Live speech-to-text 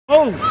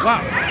Oh,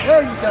 wow.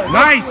 There you go.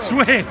 Nice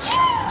switch.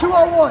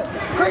 201.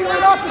 Cradle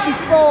it up if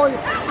he's falling.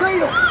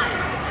 Cradle.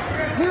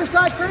 Near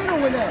side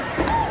cradle with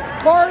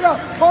that. Bar it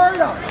up. Bar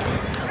it up.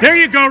 There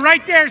you go.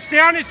 Right there. Stay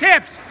on his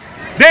hips.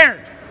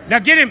 There. Now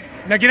get him.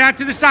 Now get out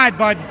to the side,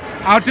 bud.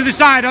 Out to the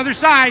side. Other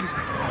side.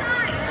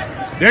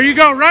 There you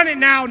go. Run it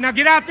now. Now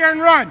get out there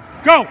and run.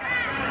 Go.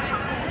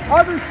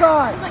 Other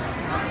side.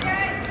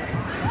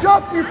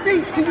 Jump your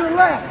feet to your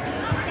left.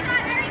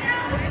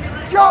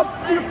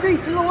 Jump to your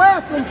feet to the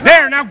left. And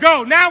there. Now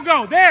go. Now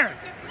go. There.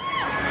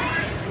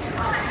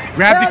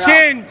 Grab the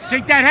chin.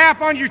 Shake that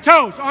half on your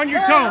toes. On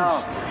your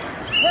toes.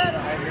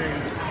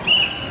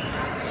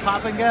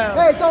 Pop and go.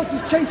 Hey, don't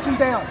just chase him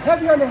down.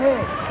 Heavy on the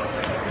head.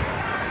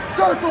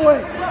 Circle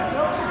it.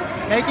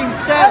 Making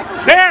step.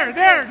 There,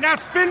 there. Now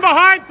spin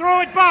behind,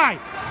 throw it by.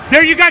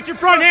 There, you got your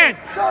front head.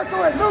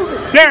 Circle it, move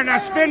it. There, now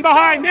spin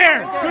behind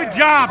there. Good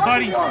job,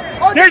 buddy.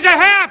 There's a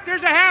half.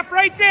 There's a half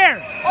right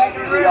there.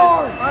 Under the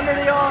arm. Under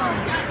the arm.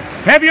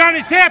 Heavy on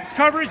his hips.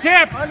 Cover his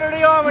hips. Under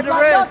the arm with the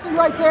wrist. Nothing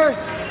right there.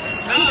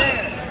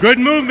 Good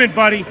movement,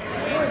 buddy.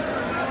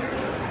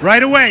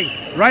 Right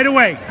away. Right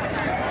away.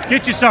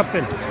 Get you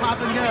something. Pop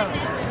and go.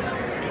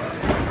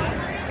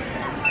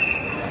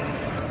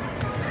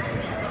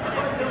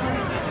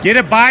 Get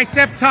a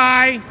bicep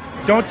tie.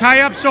 Don't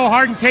tie up so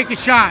hard and take a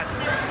shot.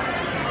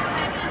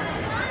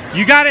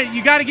 You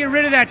gotta get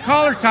rid of that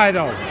collar tie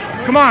though.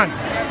 Come on.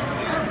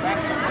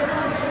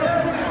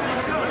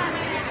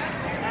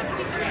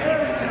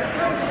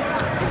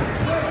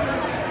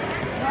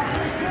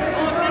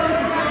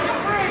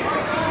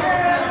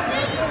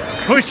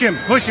 Push him,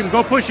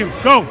 go push him,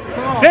 go.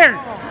 There.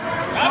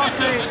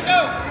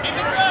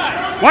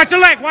 Watch the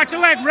leg,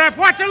 ref,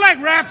 watch the leg,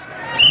 ref.